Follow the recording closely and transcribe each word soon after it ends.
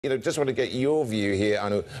Just want to get your view here,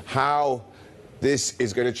 Anu, how this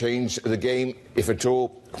is going to change the game, if at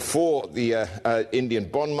all, for the Indian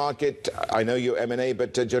bond market. I know you're M&A,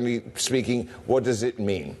 but generally speaking, what does it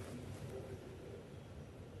mean?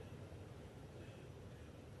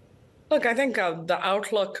 Look, I think the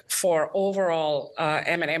outlook for overall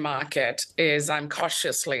M&A market is I'm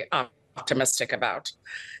cautiously optimistic about,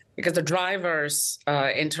 because the drivers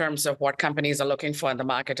in terms of what companies are looking for in the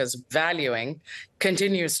market is valuing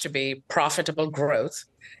continues to be profitable growth.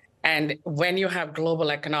 And when you have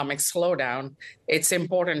global economic slowdown, it's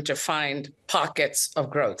important to find pockets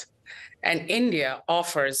of growth. And India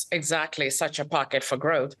offers exactly such a pocket for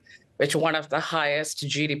growth, which one of the highest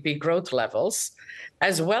GDP growth levels,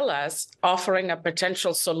 as well as offering a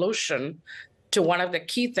potential solution to one of the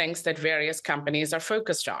key things that various companies are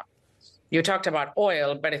focused on. You talked about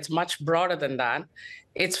oil, but it's much broader than that.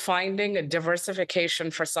 It's finding a diversification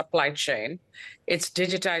for supply chain, it's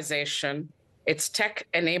digitization, it's tech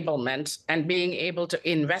enablement, and being able to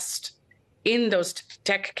invest in those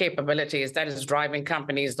tech capabilities that is driving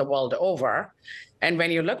companies the world over. And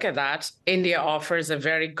when you look at that, India offers a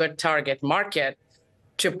very good target market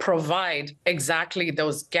to provide exactly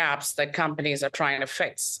those gaps that companies are trying to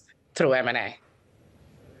fix through M&A.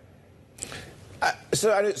 So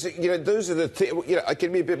those are the I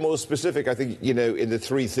can be a bit more specific. I think, in the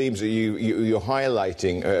three themes that you're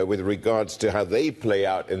highlighting with regards to how they play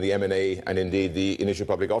out in the M&A and indeed the initial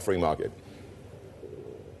public offering market.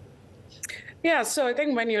 Yeah, so I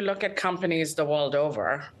think when you look at companies the world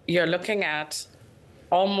over, you're looking at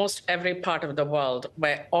almost every part of the world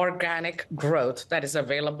where organic growth that is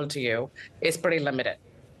available to you is pretty limited.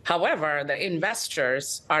 However, the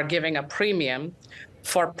investors are giving a premium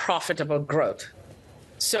for profitable growth.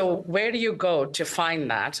 So where do you go to find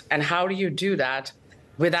that, and how do you do that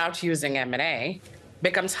without using M&A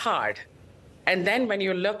becomes hard. And then when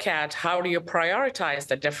you look at how do you prioritize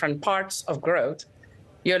the different parts of growth,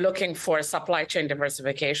 you're looking for supply chain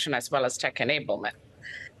diversification as well as tech enablement.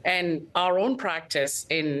 And our own practice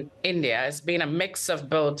in India has been a mix of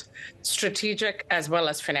both strategic as well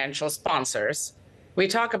as financial sponsors. We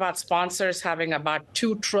talk about sponsors having about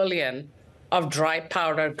 2 trillion of dry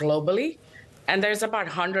powder globally. And there's about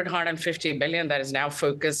 150 billion that is now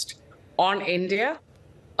focused on India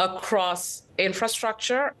across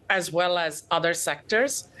infrastructure as well as other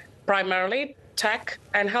sectors, primarily tech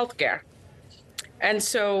and healthcare. And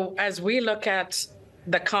so as we look at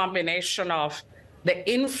the combination of the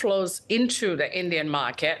inflows into the Indian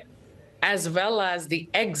market, as well as the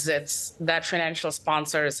exits that financial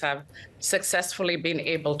sponsors have successfully been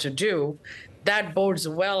able to do, that bodes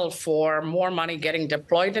well for more money getting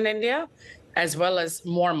deployed in India, as well as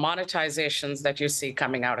more monetizations that you see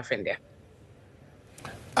coming out of India.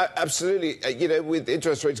 Absolutely. With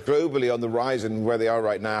interest rates globally on the rise and where they are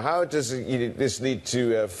right now, how does this lead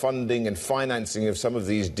to funding and financing of some of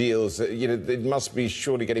these deals? It must be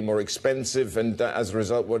surely getting more expensive. And as a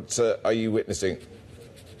result, what are you witnessing?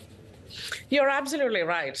 You're absolutely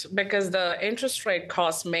right, because the interest rate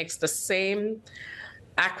cost makes the same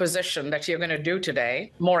acquisition that you're going to do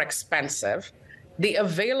today more expensive. The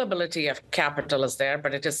availability of capital is there,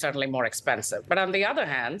 but it is certainly more expensive. But on the other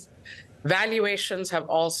hand, valuations have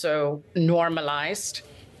also normalized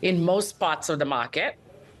in most parts of the market.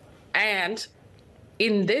 And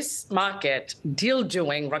in this market, deal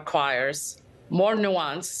doing requires more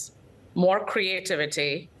nuance, more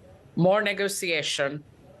creativity, more negotiation,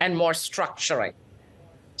 and more structuring.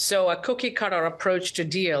 So a cookie cutter approach to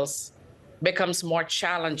deals becomes more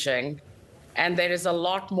challenging, and there is a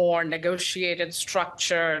lot more negotiated,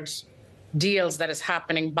 structured deals that is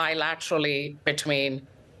happening bilaterally between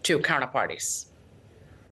two counterparties.